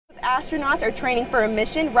astronauts are training for a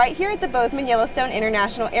mission right here at the Bozeman Yellowstone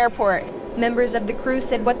International Airport. Members of the crew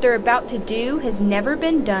said what they're about to do has never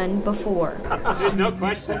been done before. There's no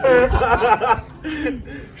question. No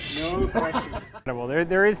question. Well,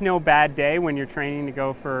 there is no bad day when you're training to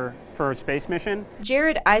go for a space mission.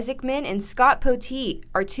 Jared Isaacman and Scott Poteet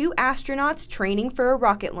are two astronauts training for a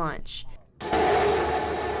rocket launch.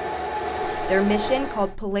 Their mission,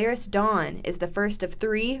 called Polaris Dawn, is the first of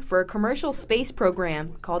 3 for a commercial space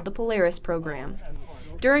program called the Polaris program.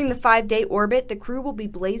 During the 5-day orbit, the crew will be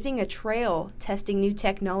blazing a trail, testing new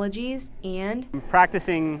technologies and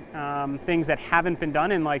practicing things that haven't been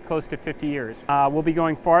done in like close to 50 years. We'll be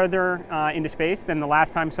going farther into space than the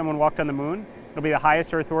last time someone walked on the moon. It'll be the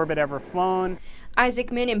highest Earth orbit ever flown.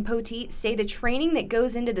 Isaacman and Poteet say the training that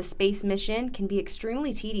goes into the space mission can be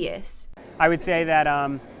extremely tedious. I would say that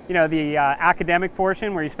the academic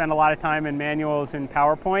portion, where you spend a lot of time in manuals and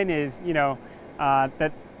PowerPoint, is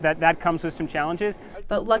that comes with some challenges.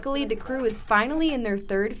 But luckily, the crew is finally in their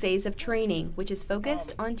 3rd phase of training, which is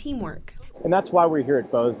focused on teamwork. And that's why we're here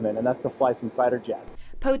at Bozeman, and that's to fly some fighter jets.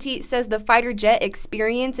 Poteet says the fighter jet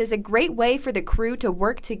experience is a great way for the crew to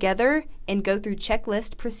work together and go through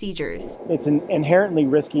checklist procedures. It's an inherently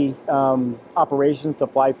risky operation to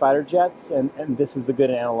fly fighter jets, and this is a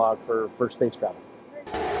good analog for space travel.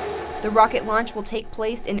 The rocket launch will take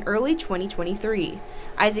place in early 2023.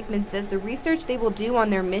 Isaacman says the research they will do on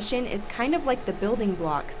their mission is kind of like the building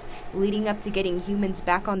blocks leading up to getting humans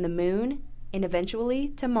back on the moon and eventually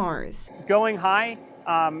to Mars. Going high,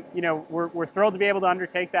 we're thrilled to be able to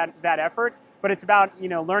undertake that effort, but it's about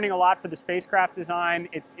learning a lot for the spacecraft design.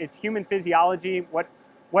 It's human physiology,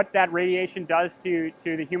 what that radiation does to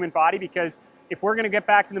the human body, because if we're going to get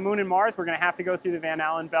back to the moon and Mars, we're going to have to go through the Van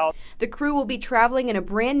Allen belt. The crew will be traveling in a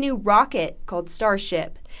brand new rocket called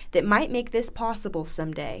Starship that might make this possible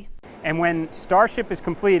someday. And when Starship is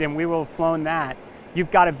complete, and we will have flown that,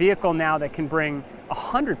 you've got a vehicle now that can bring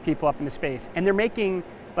 100 people up into space. And they're making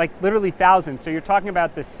like literally thousands. So you're talking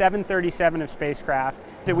about the 737 of spacecraft.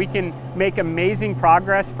 So we can make amazing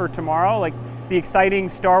progress for tomorrow, like the exciting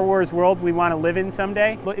Star Wars world we want to live in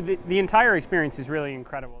someday. The entire experience is really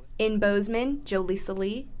incredible. In Bozeman, Jolisa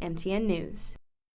Lee, MTN News.